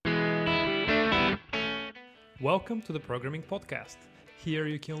Welcome to the Programming Podcast. Here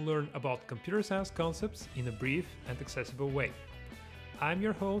you can learn about computer science concepts in a brief and accessible way. I'm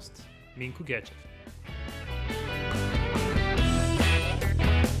your host, Minku Gechev.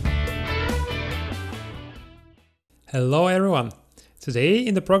 Hello everyone. Today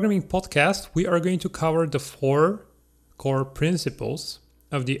in the Programming Podcast, we are going to cover the 4 core principles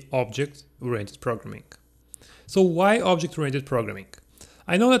of the object-oriented programming. So why object-oriented programming?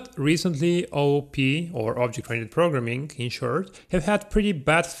 I know that recently OOP, or object-oriented programming in short, have had pretty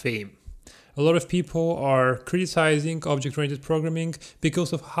bad fame. A lot of people are criticizing object-oriented programming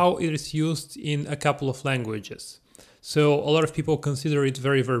because of how it is used in a couple of languages. So a lot of people consider it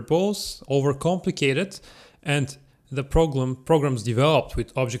very verbose, overcomplicated, and the programs developed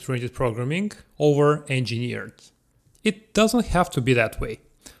with object-oriented programming over-engineered. It doesn't have to be that way.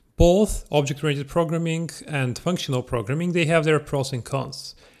 Both object-oriented programming and functional programming, they have their pros and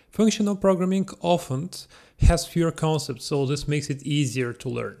cons. Functional programming often has fewer concepts, so this makes it easier to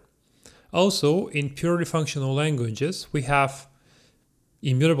learn. Also, in purely functional languages, we have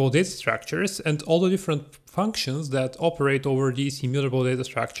immutable data structures and all the different functions that operate over these immutable data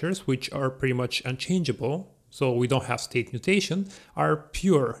structures, which are pretty much unchangeable, so we don't have state mutation, are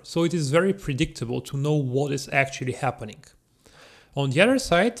pure. So it is very predictable to know what is actually happening. On the other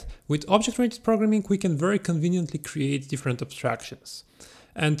side, with object-oriented programming, we can very conveniently create different abstractions.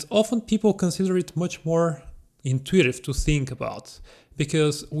 And often people consider it much more intuitive to think about,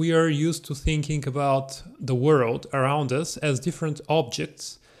 because we are used to thinking about the world around us as different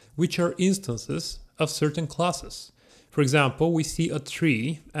objects, which are instances of certain classes. For example, we see a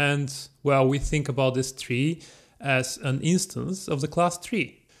tree and, we think about this tree as an instance of the class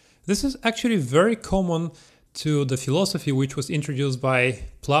tree. This is actually very common to the philosophy which was introduced by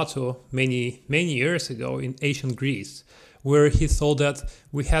Plato many years ago in ancient Greece, where he thought that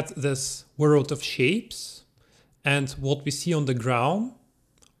we had this world of shapes and what we see on the ground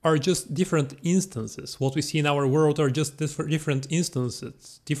are just different instances. What we see in our world are just different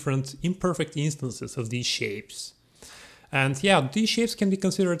instances, different imperfect instances of these shapes. And these shapes can be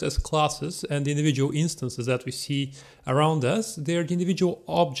considered as classes, and the individual instances that we see around us, they're the individual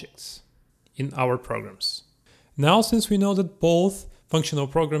objects in our programs. Now, since we know that both functional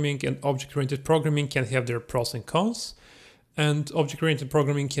programming and object-oriented programming can have their pros and cons, and object-oriented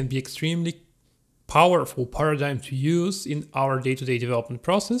programming can be extremely powerful paradigm to use in our day-to-day development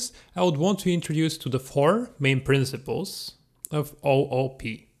process, I would want to introduce to the 4 main principles of OOP.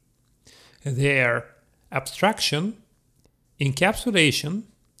 They are abstraction, encapsulation,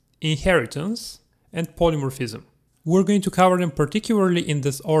 inheritance, and polymorphism. We're going to cover them particularly in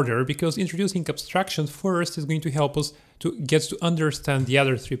this order because introducing abstraction first is going to help us to get to understand the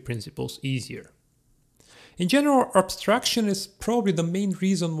other 3 principles easier. In general, abstraction is probably the main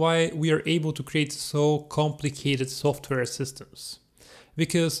reason why we are able to create so complicated software systems.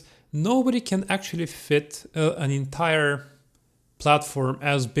 Because nobody can actually fit an entire platform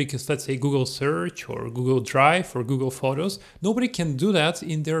as big as, let's say, Google Search or Google Drive or Google Photos. Nobody can do that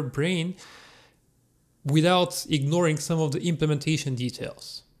in their brain without ignoring some of the implementation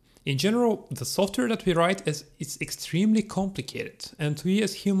details. In general, the software that we write is extremely complicated, and we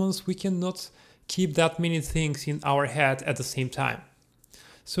as humans, we cannot keep that many things in our head at the same time.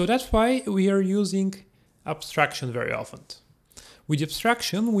 So that's why we are using abstraction very often. With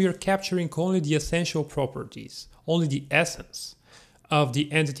abstraction, we are capturing only the essential properties, only the essence of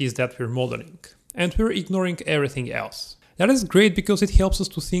the entities that we're modeling, and we're ignoring everything else. That is great because it helps us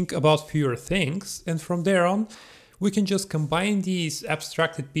to think about fewer things, and from there on, we can just combine these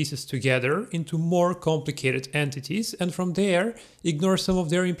abstracted pieces together into more complicated entities, and from there, ignore some of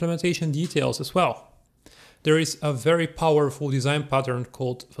their implementation details as well. There is a very powerful design pattern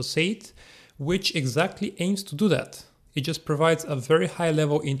called facade, which exactly aims to do that. It just provides a very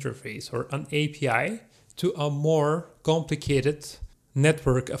high-level interface or an API to a more complicated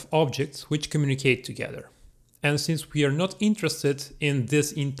network of objects which communicate together. And since we are not interested in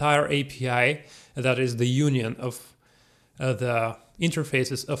this entire API, that is the union of the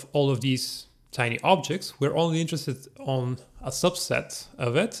interfaces of all of these tiny objects, we're only interested on a subset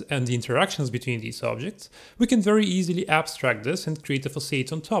of it and the interactions between these objects, we can very easily abstract this and create a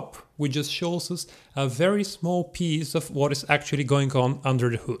facade on top, which just shows us a very small piece of what is actually going on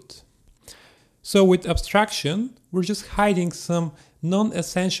under the hood. So with abstraction, we're just hiding some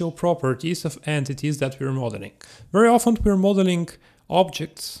non-essential properties of entities that we're modeling. Very often we're modeling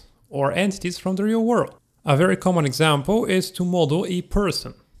objects or entities from the real world. A very common example is to model a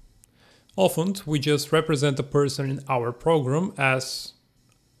person. Often we just represent a person in our program as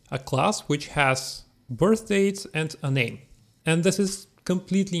a class which has birth dates and a name. And this is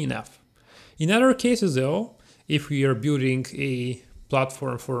completely enough. In other cases though, if we are building a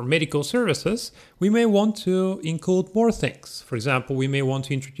platform for medical services, we may want to include more things. For example, we may want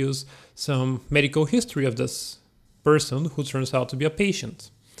to introduce some medical history of this person who turns out to be a patient.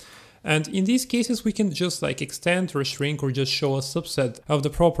 And in these cases, we can just extend or shrink or just show a subset of the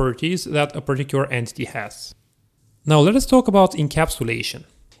properties that a particular entity has. Now let us talk about encapsulation.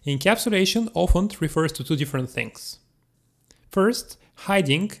 Encapsulation often refers to two different things. First,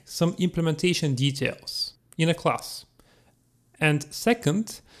 hiding some implementation details in a class. And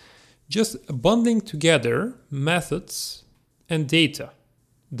second, just bundling together methods and data.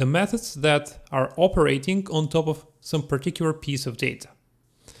 The methods that are operating on top of some particular piece of data.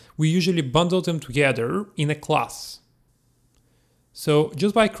 We usually bundle them together in a class. So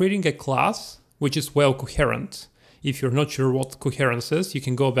just by creating a class, which is well coherent, if you're not sure what coherence is, you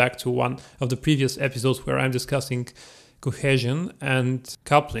can go back to one of the previous episodes where I'm discussing cohesion and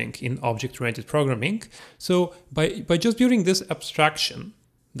coupling in object-oriented programming. So by just building this abstraction,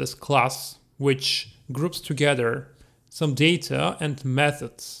 this class, which groups together some data and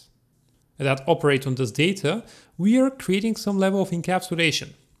methods that operate on this data, we are creating some level of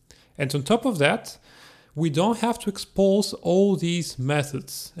encapsulation. And on top of that, we don't have to expose all these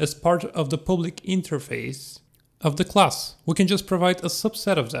methods as part of the public interface of the class. We can just provide a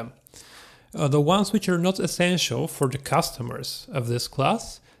subset of them. The ones which are not essential for the customers of this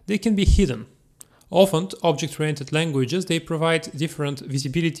class, they can be hidden. Often, object-oriented languages, they provide different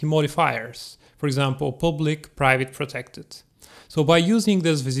visibility modifiers. For example, public, private, protected. So by using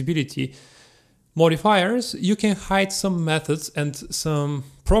these visibility modifiers, you can hide some methods and some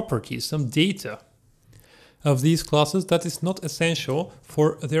properties, some data of these classes that is not essential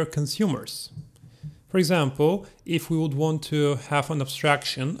for their consumers. For example, if we would want to have an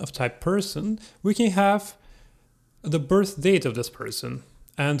abstraction of type person, we can have the birth date of this person,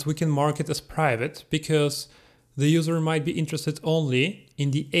 and we can mark it as private because the user might be interested only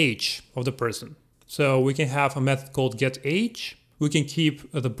in the age of the person. So we can have a method called getAge. We can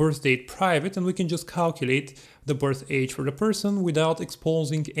keep the birth date private, and we can just calculate the birth age for the person without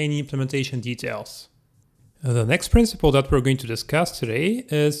exposing any implementation details. The next principle that we're going to discuss today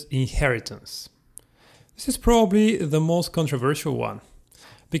is inheritance. This is probably the most controversial one,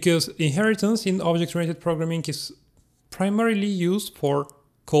 because inheritance in object-oriented programming is primarily used for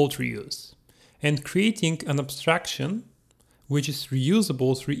code reuse, and creating an abstraction which is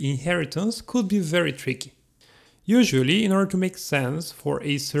reusable through inheritance could be very tricky. Usually, in order to make sense for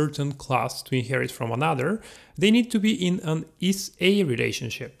a certain class to inherit from another, they need to be in an is-a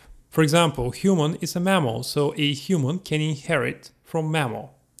relationship. For example, human is a mammal, so a human can inherit from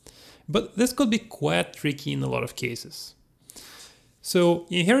mammal. But this could be quite tricky in a lot of cases. So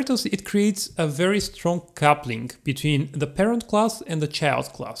inheritance, it creates a very strong coupling between the parent class and the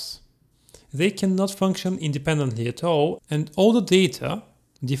child class. They cannot function independently at all, and all the data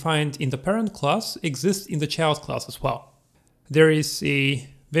defined in the parent class exists in the child class as well. There is a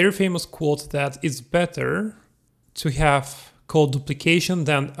very famous quote that it's better to have code duplication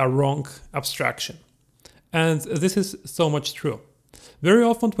than a wrong abstraction. And this is so much true. Very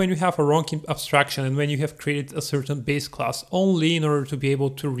often when you have a wrong abstraction and when you have created a certain base class only in order to be able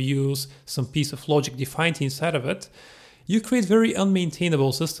to reuse some piece of logic defined inside of it, you create very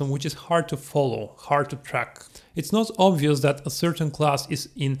unmaintainable system which is hard to follow, hard to track. It's not obvious that a certain class is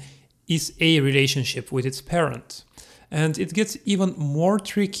in is-a relationship with its parent. And it gets even more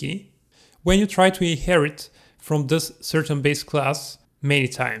tricky when you try to inherit from this certain base class many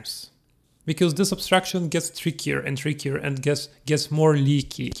times. Because this abstraction gets trickier and trickier and gets more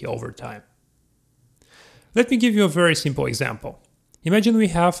leaky over time. Let me give you a very simple example. Imagine we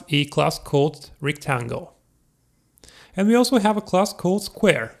have a class called rectangle. And we also have a class called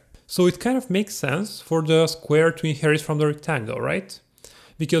square. So it kind of makes sense for the square to inherit from the rectangle, right?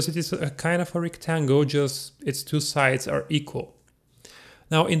 Because it is a kind of a rectangle, just its two sides are equal.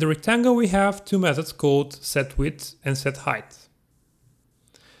 Now in the rectangle we have two methods called setWidth and setHeight.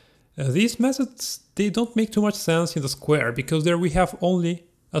 These methods, they don't make too much sense in the square because there we have only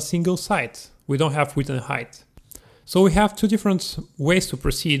a single side. We don't have width and height. So we have two different ways to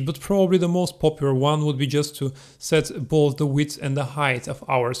proceed, but probably the most popular one would be just to set both the width and the height of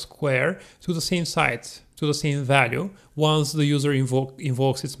our square to the same side, to the same value, once the user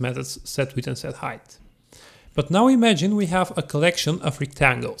invokes its methods setWidth and setHeight. But now imagine we have a collection of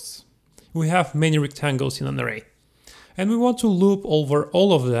rectangles. We have many rectangles in an array. And we want to loop over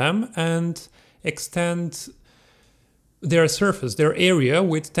all of them and extend their surface, their area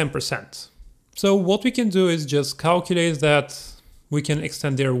with 10%. So what we can do is just calculate that we can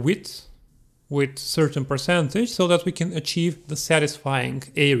extend their width with certain percentage so that we can achieve the satisfying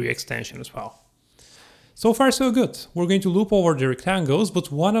area extension as well. So far so good. We're going to loop over the rectangles,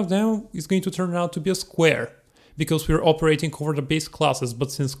 but one of them is going to turn out to be a square because we're operating over the base classes,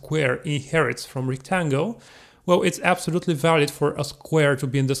 but since square inherits from rectangle, well, it's absolutely valid for a square to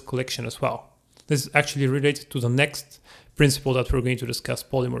be in this collection as well. This is actually related to the next principle that we're going to discuss,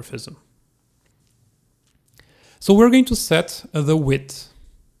 polymorphism. So we're going to set the width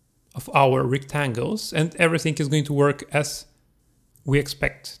of our rectangles and everything is going to work as we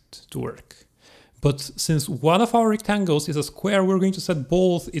expect it to work. But since one of our rectangles is a square, we're going to set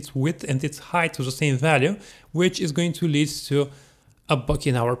both its width and its height to the same value, which is going to lead to a bug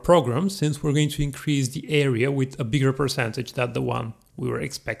in our program since we're going to increase the area with a bigger percentage than the one we were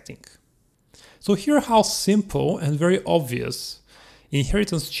expecting. So here how simple and very obvious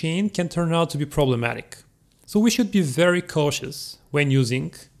inheritance chain can turn out to be problematic. So we should be very cautious when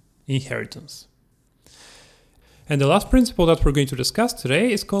using inheritance. And the last principle that we're going to discuss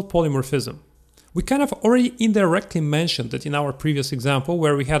today is called polymorphism. We kind of already indirectly mentioned it in our previous example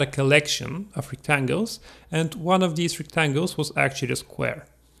where we had a collection of rectangles and one of these rectangles was actually a square,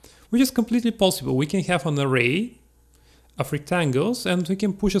 which is completely possible. We can have an array of rectangles and we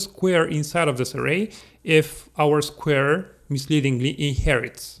can push a square inside of this array if our square misleadingly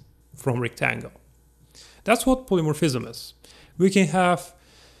inherits from rectangle. That's what polymorphism is. We can have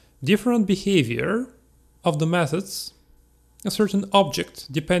different behavior of the methods, a certain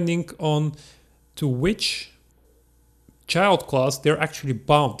object, depending on to which child class they're actually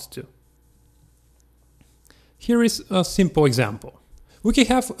bound to. Here is a simple example. We can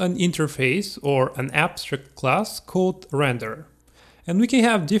have an interface or an abstract class called renderer, and we can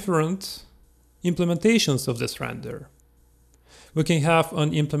have different implementations of this renderer. We can have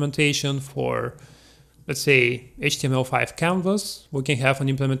an implementation for, let's say, HTML5 canvas, we can have an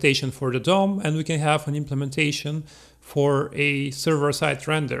implementation for the DOM, and we can have an implementation for a server-side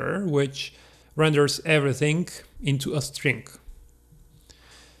renderer, which renders everything into a string.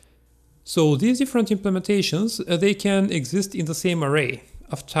 So these different implementations, they can exist in the same array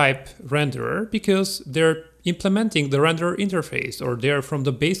of type renderer because they're implementing the renderer interface or they're from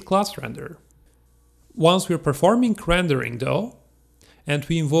the base class renderer. Once we're performing rendering though, and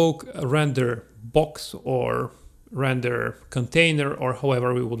we invoke a render box or render container or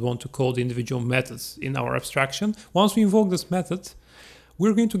however we would want to call the individual methods in our abstraction, once we invoke this method,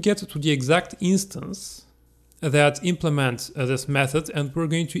 we're going to get to the exact instance that implements this method and we're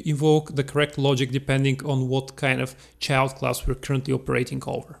going to invoke the correct logic depending on what kind of child class we're currently operating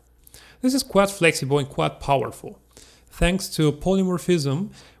over. This is quite flexible and quite powerful. Thanks to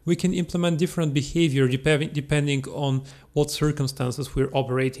polymorphism, we can implement different behavior depending on what circumstances we're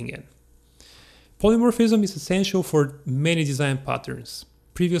operating in. Polymorphism is essential for many design patterns.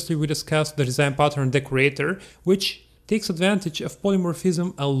 Previously we discussed the design pattern decorator, which takes advantage of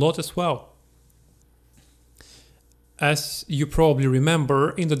polymorphism a lot as well. As you probably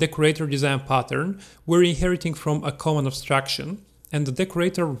remember, in the decorator design pattern, we're inheriting from a common abstraction, and the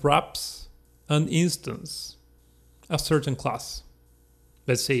decorator wraps an instance, a certain class,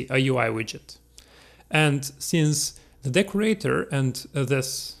 let's say a UI widget. And since the decorator and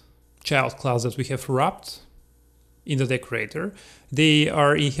this child class that we have wrapped in the decorator, they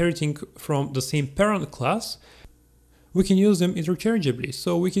are inheriting from the same parent class, we can use them interchangeably.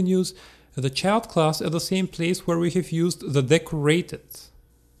 So we can use the child class at the same place where we have used the decorated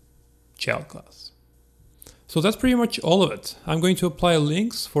child class. So that's pretty much all of it. I'm going to apply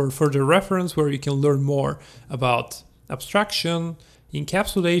links for further reference where you can learn more about abstraction,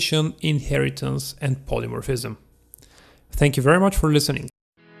 encapsulation, inheritance, and polymorphism. Thank you very much for listening.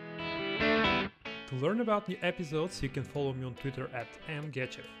 To learn about new episodes, you can follow me on Twitter at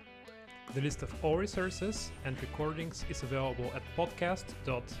 @mgetchev. The list of all resources and recordings is available at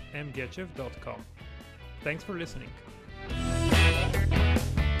podcast.mgetchev.com. Thanks for listening.